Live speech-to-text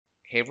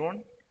Hey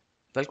everyone,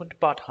 welcome to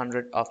part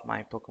 100 of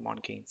my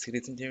Pokemon game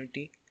series in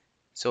Unity.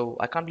 So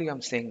I can't believe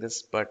I'm saying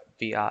this, but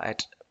we are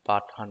at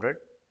part 100.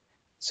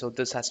 So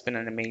this has been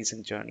an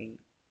amazing journey.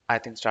 I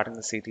think starting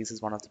the series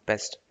is one of the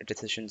best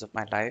decisions of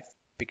my life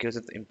because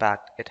of the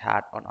impact it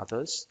had on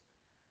others.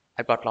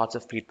 I got lots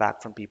of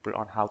feedback from people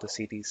on how the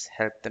series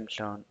helped them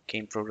learn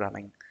game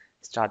programming,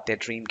 start their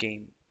dream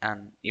game,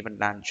 and even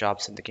land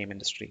jobs in the game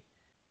industry.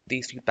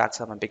 These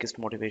feedbacks are my biggest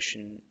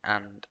motivation,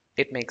 and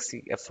it makes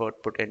the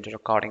effort put into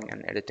recording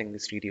and editing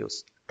these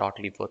videos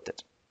totally worth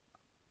it.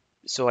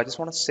 So, I just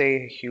want to say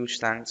a huge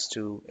thanks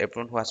to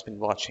everyone who has been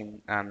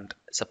watching and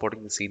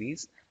supporting the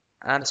series,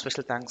 and a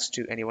special thanks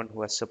to anyone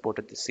who has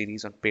supported the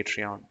series on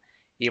Patreon,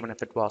 even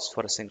if it was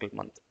for a single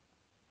month.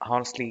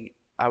 Honestly,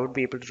 I would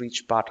be able to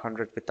reach part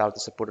 100 without the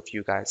support of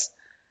you guys.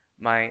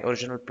 My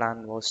original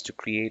plan was to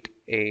create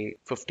a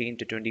 15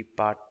 to 20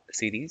 part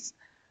series,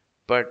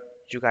 but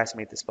you guys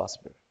made this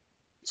possible.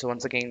 So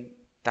once again,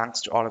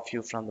 thanks to all of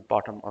you from the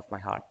bottom of my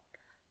heart.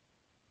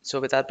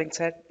 So with that being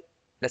said,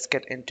 let's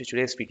get into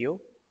today's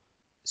video.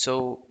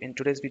 So in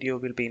today's video,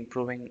 we'll be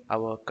improving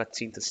our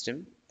cutscene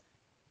system.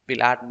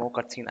 We'll add more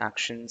cutscene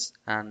actions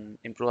and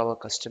improve our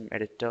custom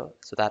editor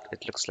so that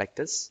it looks like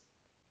this.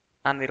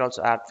 And we'll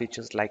also add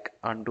features like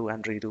undo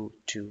and redo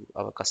to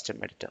our custom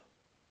editor.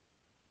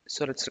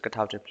 So let's look at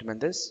how to implement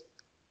this.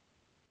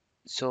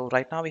 So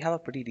right now we have a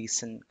pretty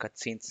decent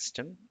cutscene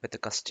system with the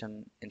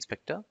custom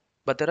inspector,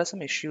 but there are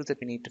some issues that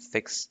we need to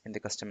fix in the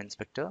custom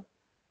inspector.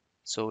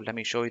 So let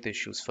me show you the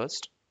issues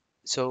first.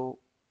 So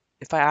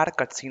if I add a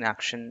cutscene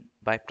action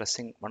by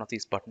pressing one of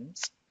these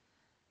buttons,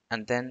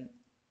 and then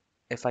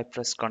if I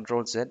press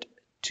Ctrl Z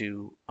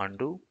to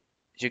undo,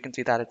 you can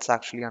see that it's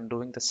actually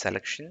undoing the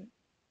selection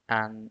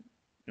and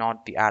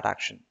not the add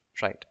action,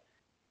 right?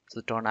 So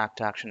the turn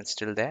act action is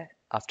still there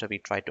after we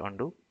try to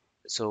undo.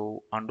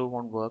 So undo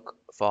won't work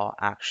for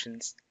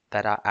actions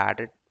that are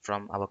added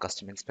from our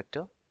custom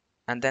inspector.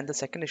 And then the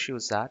second issue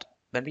is that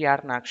when we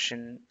add an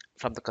action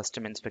from the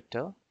custom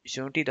inspector,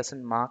 Unity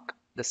doesn't mark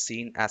the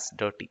scene as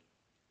dirty.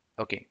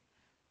 Okay,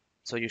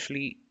 so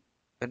usually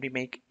when we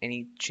make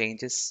any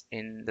changes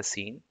in the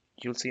scene,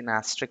 you'll see an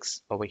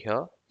asterisk over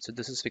here. So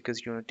this is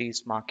because Unity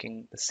is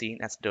marking the scene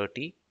as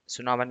dirty.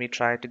 So now when we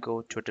try to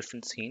go to a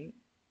different scene,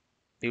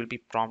 we will be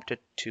prompted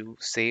to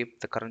save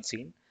the current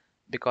scene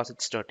because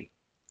it's dirty,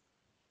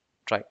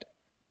 right?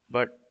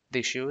 But the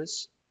issue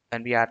is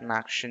when we add an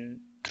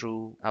action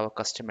through our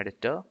custom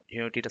editor,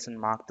 Unity doesn't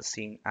mark the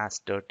scene as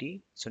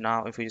dirty. So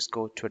now if we just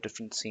go to a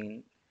different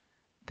scene,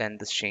 then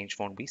this change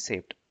won't be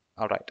saved.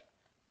 All right.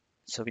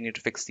 So we need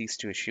to fix these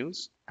two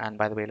issues. And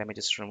by the way, let me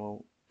just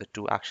remove the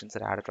two actions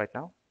that I added right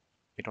now.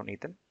 We don't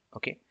need them.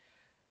 Okay.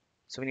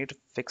 So we need to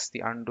fix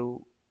the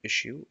undo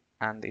issue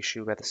and the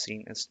issue where the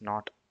scene is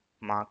not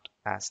marked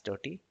as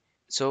dirty.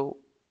 So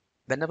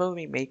whenever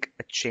we make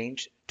a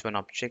change to an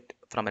object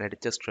from an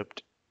editor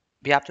script,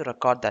 we have to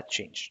record that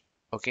change.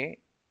 Okay.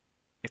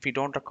 If we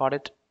don't record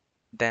it,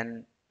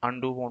 then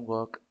undo won't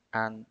work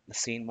and the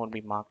scene won't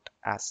be marked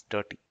as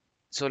dirty.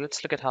 So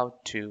let's look at how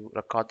to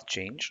record the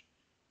change.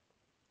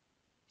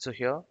 So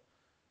here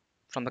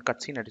from the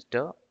cutscene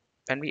editor,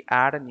 when we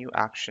add a new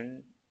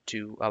action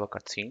to our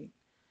cutscene,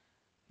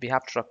 we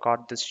have to record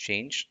this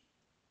change.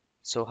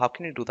 So how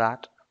can you do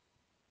that?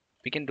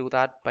 We can do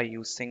that by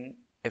using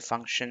a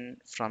function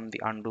from the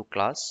undo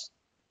class.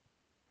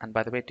 And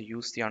by the way, to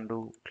use the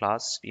undo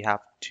class, we have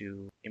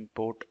to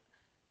import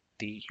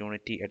the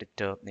Unity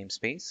editor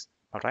namespace.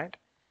 All right.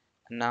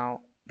 And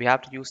now we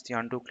have to use the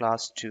undo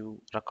class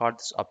to record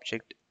this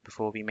object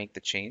before we make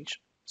the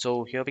change.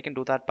 So here we can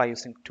do that by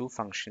using two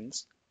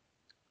functions.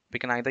 We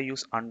can either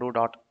use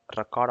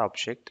undo.record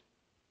object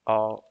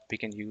or we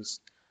can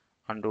use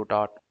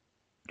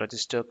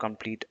undo.register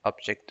complete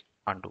object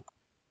undo.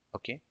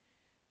 Okay.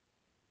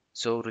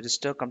 So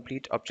register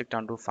complete object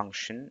undo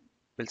function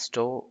will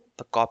store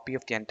the copy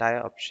of the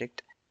entire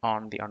object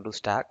on the undo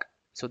stack.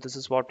 So this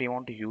is what we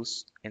want to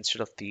use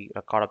instead of the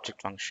record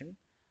object function,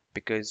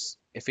 because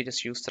if we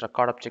just use the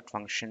record object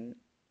function,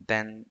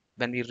 then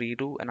when we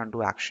redo an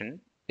undo action,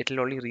 it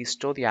will only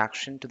restore the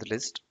action to the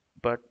list,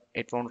 but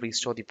it won't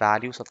restore the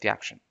values of the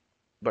action.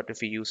 But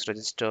if we use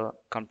register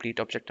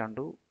complete object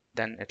undo,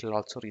 then it will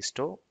also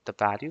restore the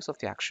values of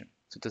the action.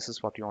 So this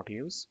is what we want to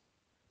use.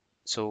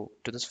 So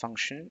to this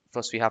function,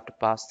 first we have to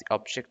pass the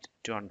object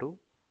to undo.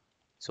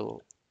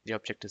 So the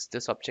object is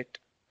this object,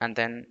 and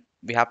then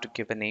we have to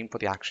give a name for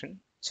the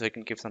action. So we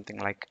can give something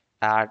like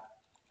add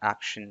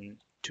action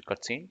to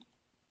cutscene.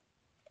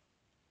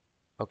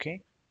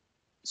 Okay.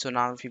 So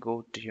now if you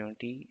go to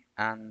Unity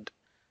and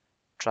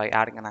try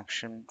adding an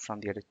action from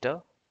the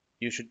editor,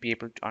 you should be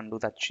able to undo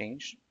that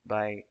change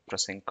by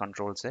pressing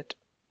Ctrl Z.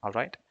 All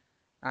right.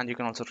 And you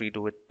can also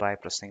redo it by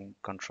pressing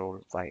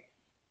Ctrl Y.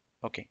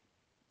 Okay.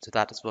 So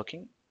that is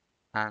working.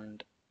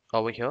 And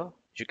over here,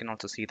 you can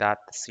also see that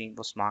the scene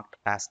was marked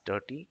as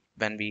dirty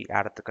when we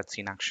added the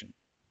cutscene action.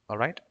 All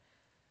right.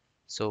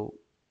 So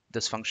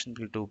this function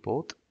will do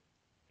both.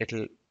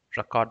 It'll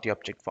record the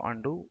object for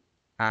undo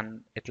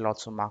and it'll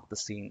also mark the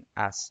scene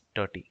as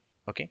dirty.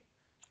 Okay.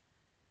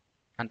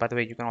 And by the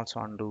way, you can also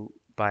undo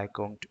by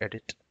going to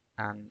edit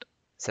and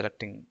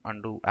selecting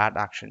undo add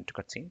action to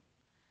cutscene.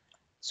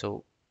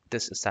 So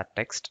this is that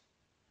text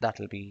that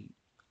will be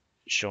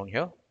shown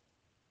here.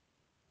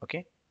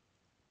 Okay,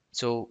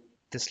 so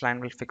this line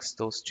will fix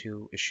those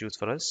two issues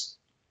for us.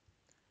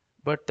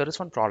 But there is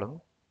one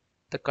problem.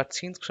 The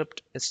cutscene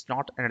script is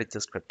not an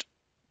editor script,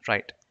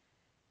 right?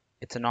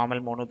 It's a normal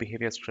mono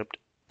behavior script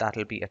that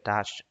will be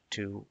attached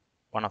to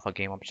one of our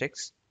game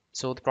objects.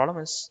 So the problem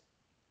is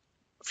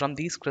from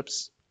these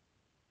scripts,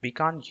 we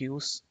can't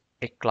use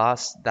a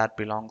class that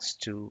belongs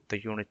to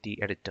the Unity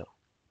editor.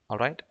 All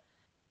right.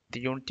 The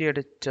Unity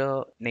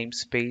editor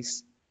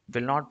namespace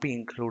will not be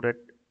included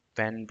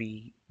when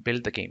we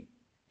build the game.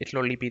 It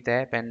will only be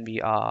there when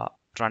we are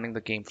running the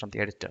game from the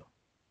editor.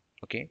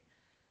 Okay.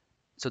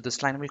 So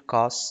this line will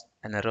cause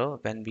an error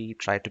when we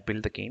try to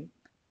build the game.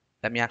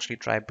 Let me actually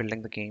try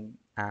building the game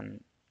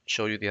and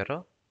show you the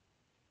error.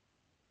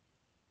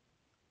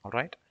 All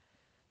right.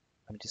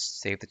 Let me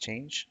just save the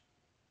change.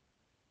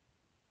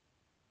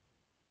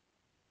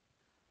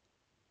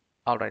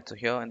 All right. So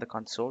here in the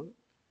console,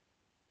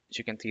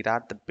 you can see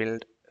that the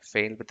build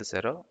failed with this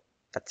error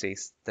that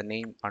says the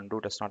name undo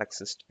does not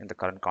exist in the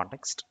current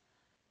context.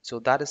 So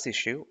that is the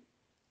issue.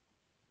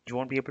 You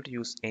won't be able to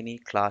use any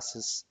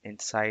classes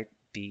inside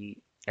the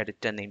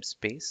editor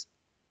namespace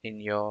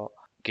in your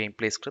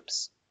gameplay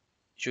scripts.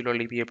 You'll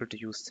only be able to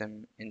use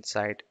them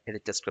inside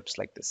editor scripts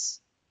like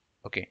this.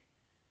 Okay,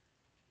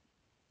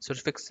 so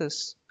to fix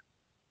this,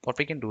 what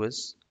we can do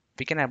is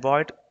we can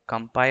avoid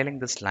compiling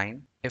this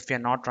line if we are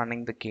not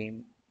running the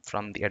game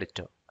from the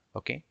editor.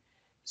 Okay,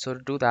 so to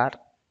do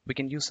that, we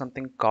can use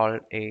something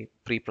called a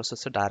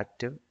preprocessor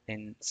directive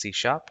in C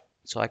sharp.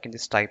 So I can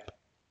just type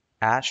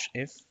hash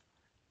if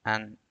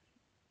and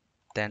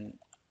then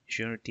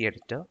Unity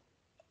editor,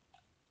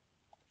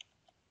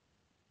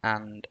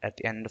 and at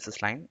the end of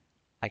this line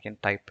I can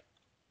type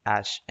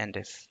hash end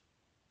if.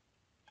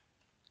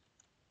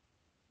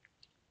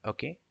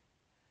 Okay,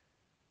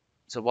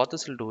 so what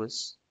this will do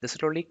is this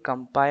will only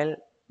compile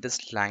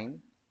this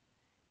line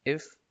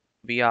if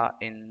we are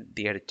in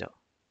the editor,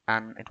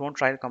 and it won't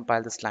try to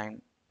compile this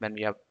line when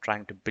we are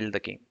trying to build the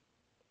game.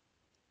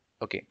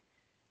 Okay,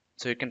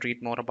 so you can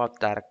read more about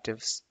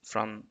directives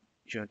from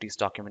Unity's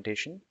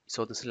documentation.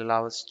 So this will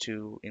allow us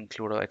to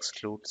include or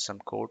exclude some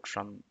code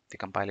from the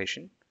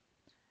compilation,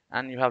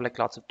 and you have like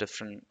lots of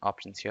different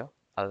options here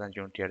other than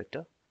Unity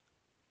editor.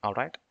 All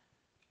right,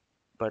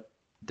 but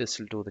this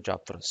will do the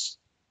job for us.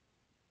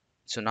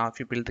 So now if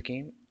you build the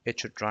game, it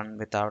should run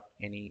without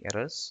any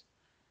errors.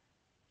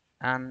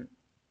 And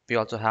we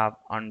also have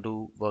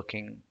undo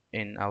working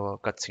in our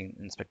cutscene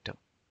inspector.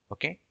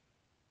 Okay,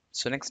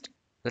 so next,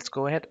 let's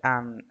go ahead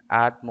and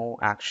add more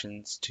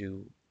actions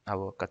to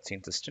our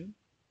cutscene system.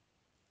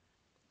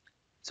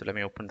 So let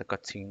me open the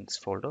cutscenes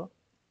folder,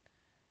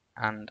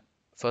 and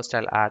first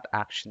I'll add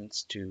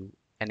actions to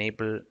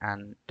enable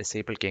and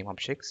disable game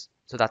objects.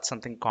 So that's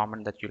something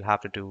common that you'll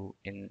have to do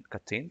in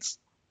cutscenes.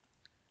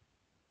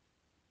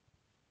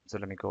 So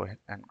let me go ahead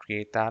and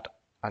create that.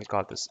 I'll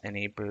call this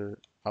enable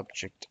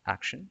object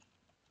action.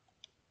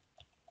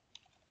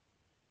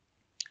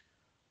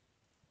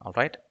 All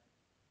right.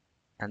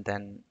 And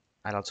then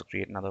I'll also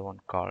create another one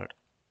called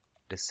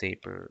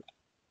disable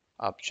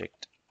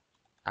object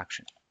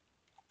action.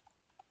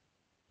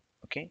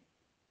 Okay.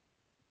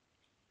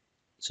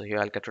 So here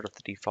I'll get rid of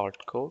the default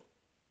code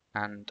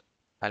and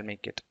I'll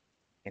make it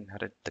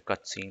inherit the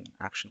cutscene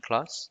action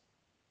class.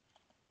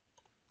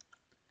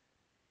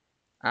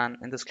 And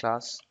in this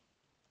class,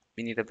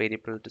 we need a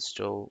variable to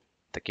store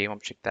the game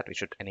object that we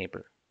should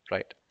enable,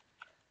 right?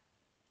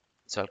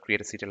 So I'll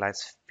create a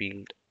serialize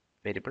field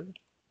variable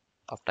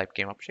of type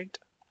game object.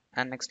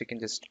 And next we can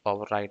just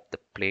override the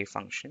play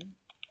function.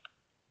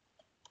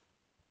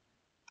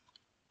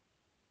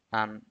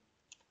 And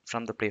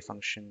from the play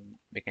function,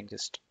 we can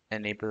just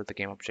enable the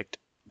game object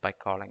by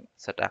calling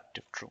set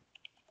active true.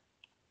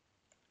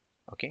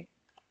 Okay.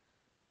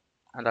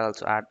 And I'll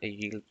also add a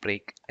yield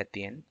break at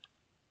the end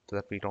so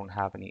that we don't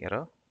have any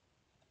error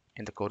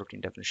in the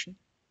coroutine definition.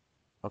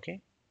 Okay.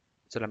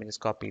 So let me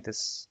just copy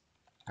this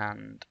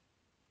and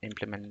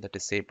implement the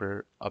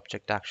disable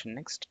object action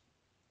next.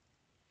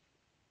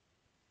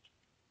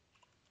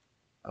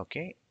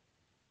 Okay.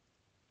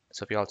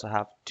 So we also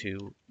have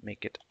to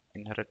make it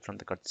inherit from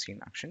the cutscene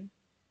action.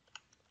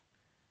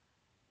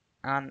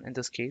 And in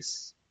this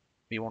case,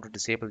 we want to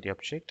disable the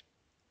object.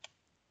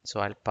 So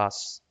I'll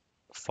pass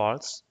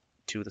false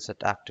to the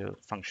set active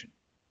function.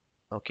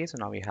 Okay, so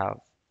now we have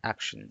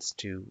actions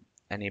to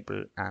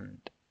enable and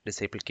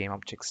disable game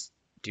objects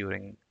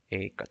during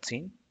a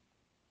cutscene.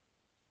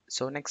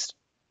 So next,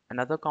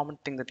 another common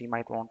thing that you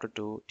might want to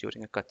do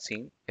during a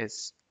cutscene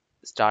is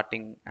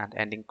starting and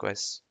ending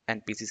quests,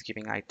 NPCs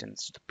giving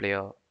items to the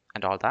player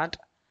and all that.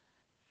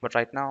 But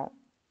right now,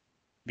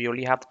 we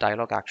only have the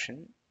dialogue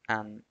action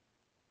and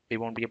we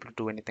won't be able to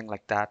do anything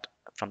like that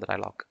from the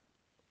dialogue,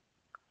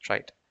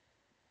 right?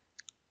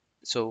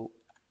 So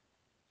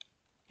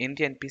in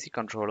the NPC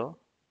controller,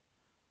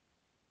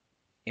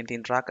 in the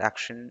interact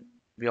action,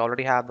 we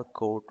already have the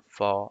code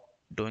for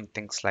doing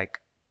things like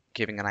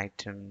giving an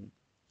item,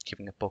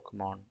 giving a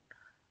Pokemon,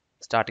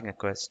 starting a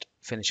quest,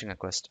 finishing a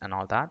quest, and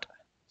all that.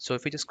 So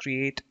if we just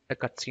create a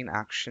cutscene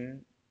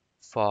action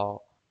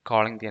for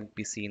calling the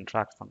NPC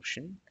interact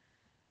function,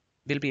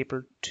 we'll be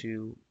able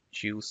to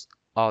use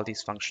all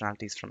these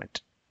functionalities from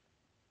it.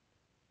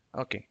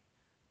 Okay,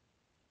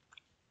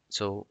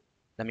 so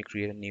let me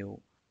create a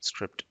new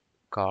script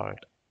called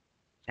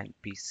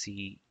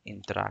NPC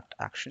interact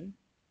action.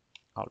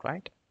 All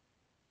right,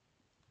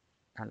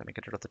 and let me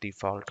get rid of the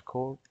default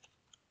code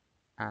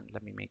and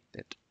let me make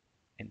it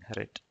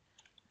inherit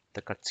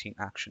the cutscene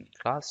action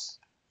class.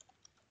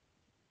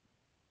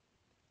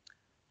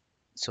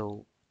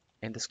 So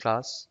in this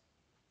class,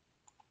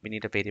 we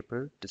need a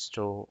variable to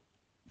store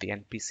the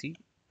NPC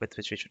with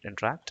which we should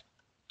interact.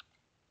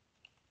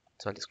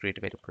 So I'll just create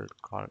a variable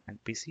called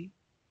NPC,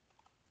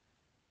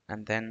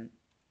 and then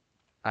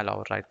I'll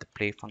override the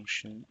play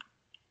function,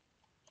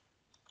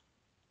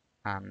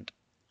 and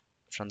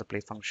from the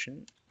play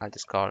function, I'll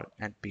just call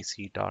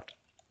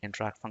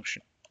npc.interact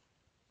function.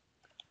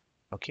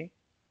 Okay,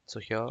 so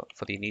here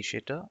for the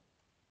initiator,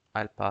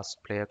 I'll pass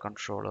player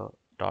controller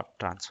dot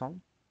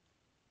transform.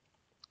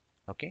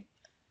 Okay,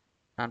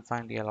 and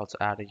finally, I'll also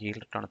add a yield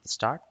return at the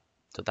start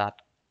so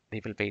that we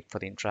will wait for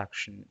the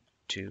interaction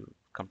to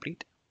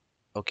complete.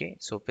 Okay,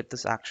 so with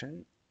this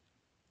action,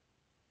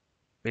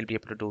 we'll be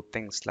able to do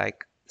things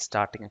like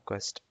starting a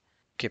quest,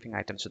 giving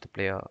items to the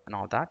player, and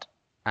all that.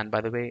 And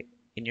by the way,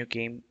 in your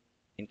game,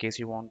 in case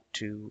you want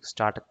to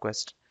start a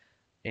quest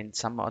in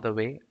some other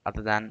way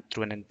other than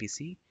through an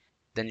NPC,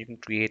 then you can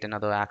create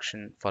another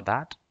action for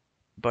that.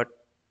 But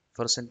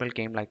for a simple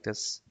game like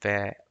this,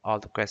 where all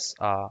the quests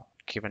are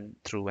given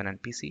through an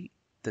NPC,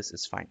 this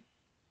is fine.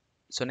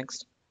 So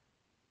next,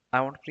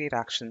 I want to create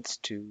actions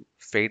to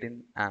fade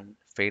in and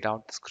fade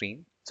out the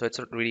screen. So it's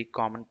a really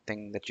common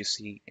thing that you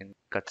see in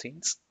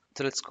cutscenes.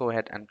 So let's go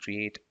ahead and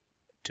create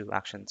two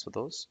actions for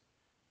those.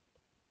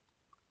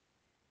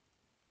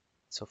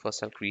 So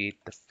first I'll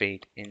create the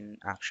fade in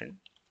action,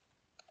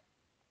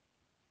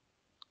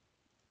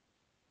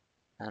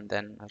 and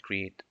then I'll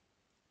create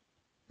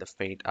the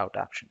fade out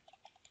action.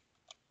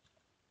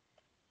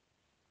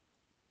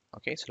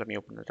 Okay, so let me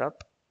open it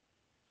up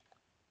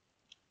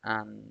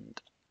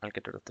and I'll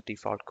get rid of the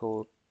default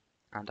code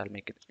and I'll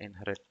make it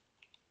inherit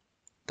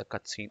the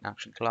cutscene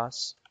action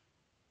class.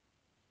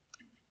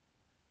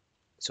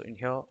 So in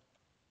here,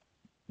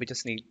 we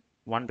just need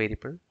one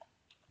variable,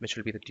 which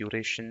will be the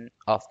duration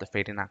of the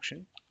fade in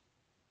action.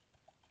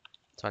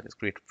 So I'll just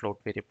create a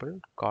float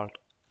variable called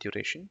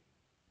duration.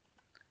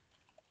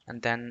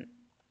 And then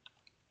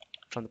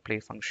from the play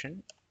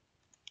function,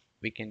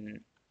 we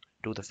can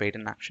do the fade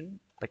in action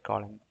by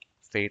calling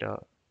fader.i.fade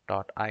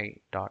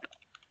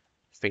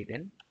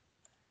in.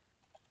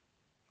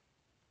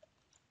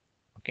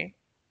 Okay,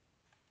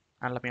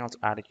 and let me also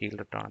add a yield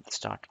return at the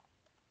start.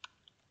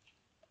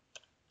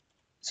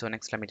 So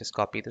next, let me just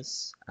copy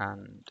this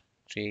and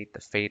create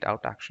the fade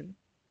out action.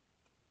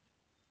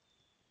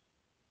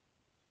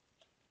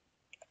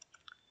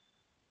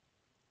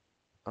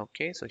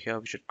 Okay, so here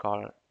we should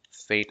call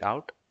fade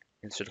out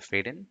instead of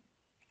fade in.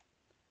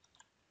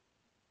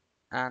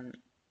 And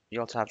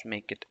you also have to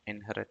make it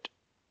inherit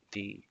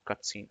the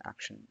cutscene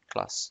action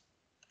class.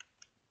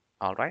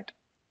 All right,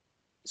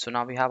 so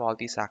now we have all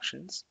these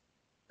actions.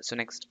 So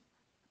next,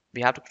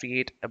 we have to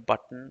create a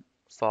button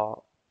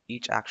for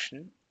each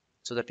action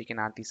so that we can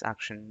add this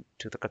action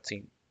to the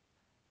cutscene,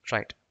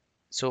 right?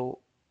 So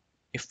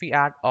if we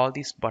add all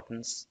these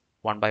buttons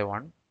one by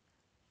one,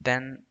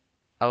 then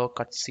our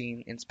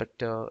cutscene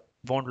inspector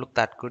won't look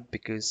that good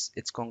because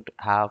it's going to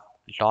have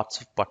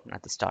lots of buttons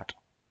at the start.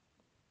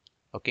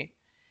 Okay,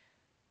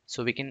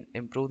 so we can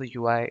improve the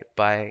UI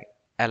by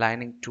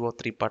aligning 2 or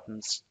 3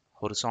 buttons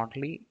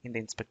horizontally in the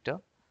inspector.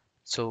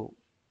 So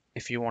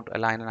if you want to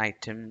align an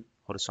item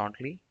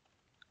horizontally,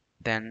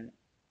 then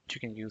you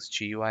can use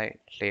GUI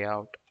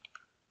layout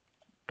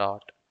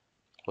dot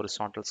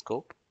horizontal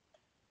scope.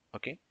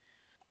 Okay,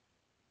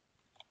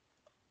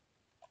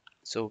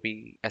 so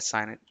we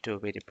assign it to a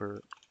variable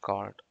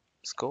called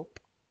scope,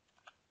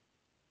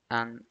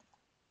 and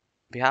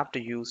we have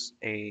to use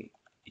a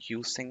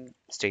using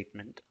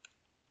statement,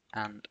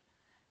 and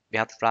we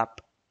have to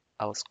wrap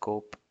our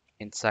scope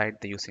inside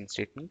the using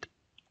statement.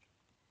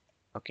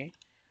 Okay,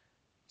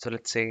 so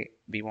let's say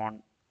we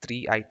want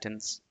 3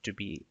 items to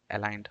be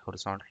aligned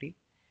horizontally,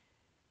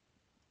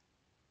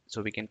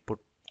 so we can put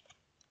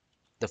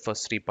the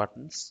first 3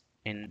 buttons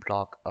in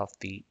block of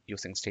the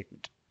using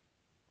statement.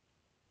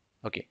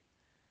 Okay,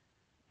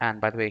 and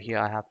by the way, here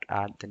I have to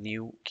add the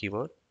new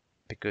keyword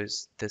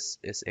because this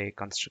is a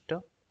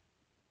constructor.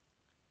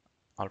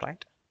 All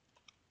right,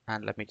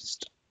 and let me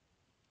just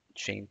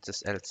change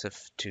this else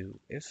if to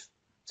if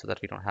so that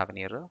we don't have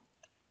any error.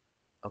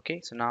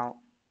 Okay, so now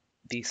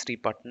these 3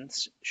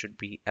 buttons should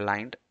be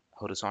aligned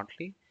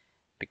horizontally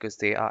because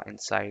they are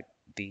inside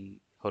the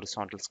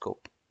horizontal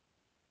scope.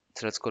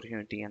 So let's go to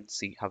Unity and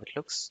see how it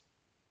looks.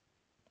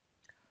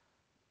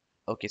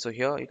 Okay, so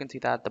here you can see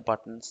that the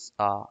buttons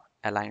are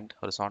aligned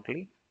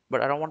horizontally,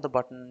 but I don't want the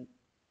button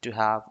to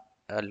have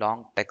a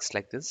long text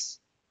like this.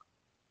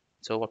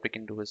 So what we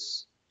can do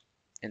is,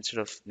 instead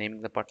of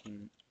naming the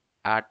button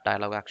add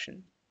dialog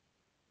action,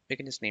 we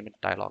can just name it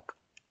dialog.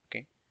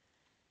 Okay,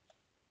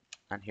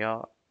 and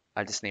here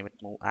I'll just name it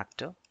move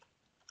actor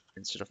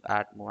instead of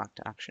add move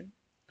actor action,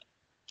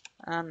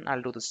 and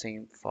I'll do the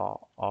same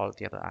for all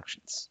the other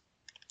actions.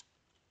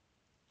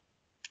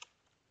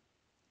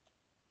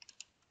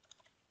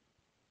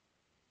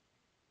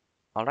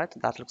 All right,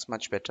 that looks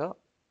much better.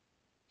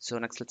 So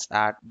next let's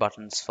add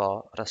buttons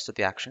for rest of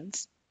the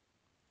actions.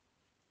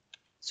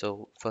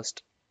 So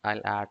first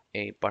I'll add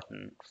a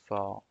button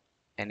for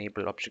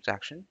enable object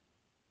action.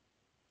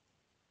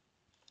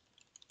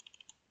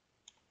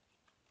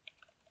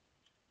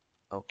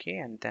 Okay,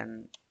 and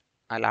then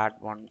I'll add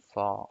one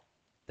for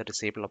the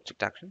disable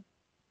object action.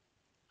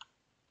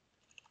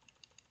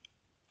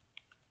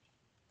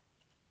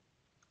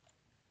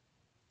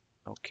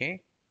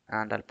 Okay,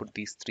 and I'll put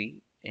these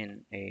three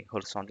in a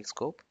horizontal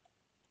scope.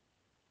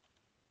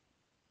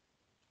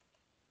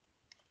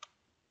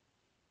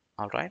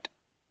 All right,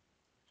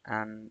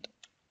 and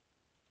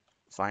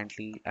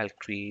finally I'll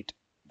create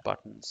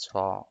buttons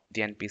for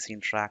the NPC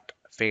interact,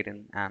 fade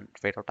in and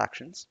fade out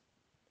actions.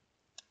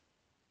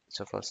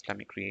 So first let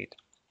me create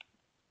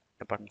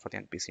a button for the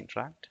NPC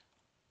interact.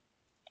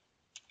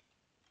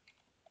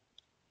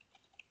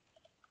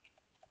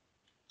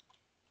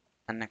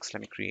 And next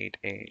let me create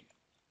a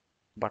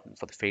button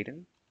for the fade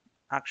in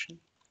action.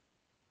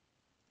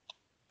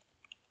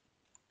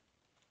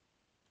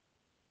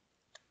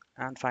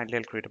 And finally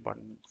I'll create a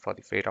button for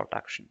the fade out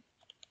action.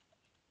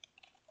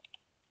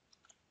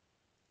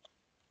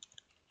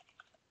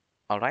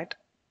 All right,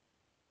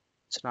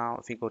 so now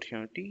if we go to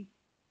Unity,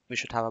 we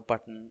should have a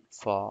button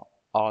for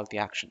all the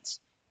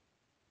actions.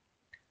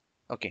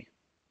 Okay,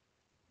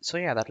 so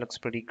yeah, that looks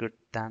pretty good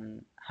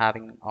than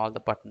having all the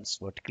buttons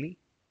vertically.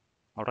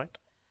 All right,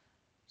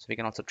 so we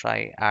can also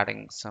try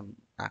adding some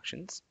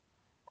actions.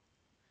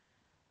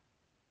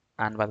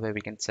 And by the way,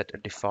 we can set a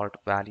default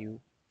value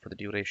for the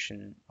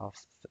duration of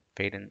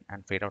fade in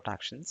and fade out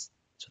actions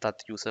so that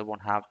the user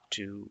won't have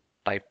to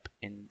type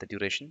in the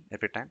duration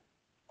every time.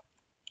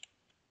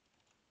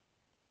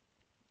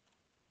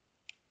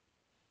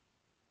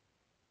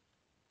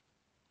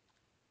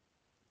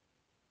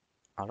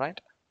 All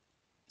right,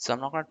 so I'm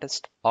not going to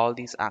test all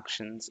these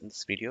actions in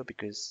this video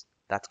because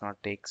that's going to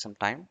take some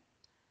time.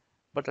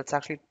 But let's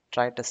actually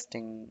try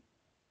testing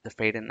the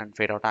fade in and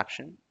fade out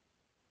action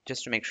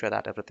just to make sure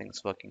that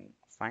everything's working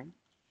fine.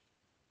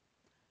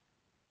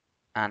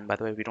 And by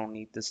the way, we don't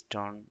need this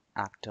turn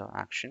actor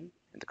action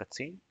in the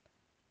cutscene,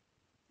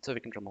 so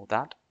we can remove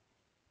that.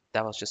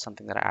 That was just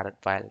something that I added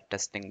while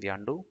testing the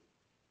undo.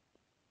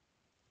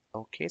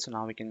 Okay, so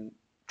now we can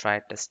try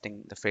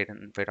testing the fade in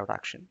and fade out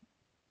action.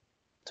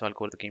 So I'll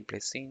go to the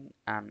gameplay scene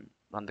and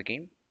run the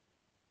game.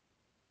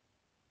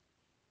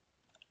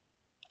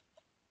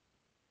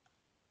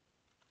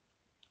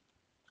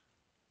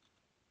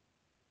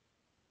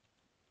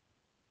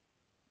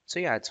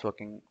 So yeah, it's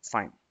working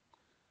fine.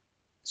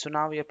 So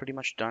now we are pretty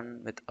much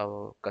done with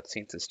our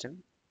cutscene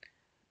system.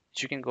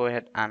 So you can go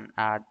ahead and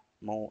add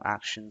more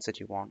actions that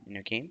you want in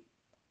your game.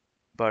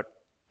 But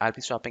I'll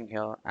be stopping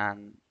here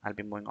and I'll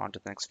be moving on to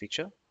the next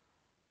feature.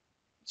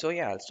 So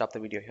yeah, I'll stop the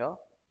video here.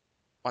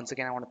 Once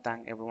again, I want to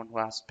thank everyone who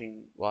has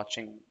been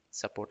watching,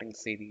 supporting the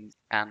series,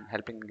 and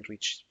helping me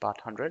reach part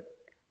 100.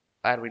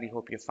 I really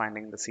hope you're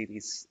finding the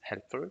series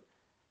helpful.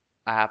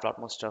 I have a lot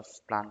more stuff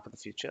planned for the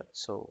future,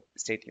 so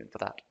stay tuned for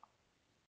that.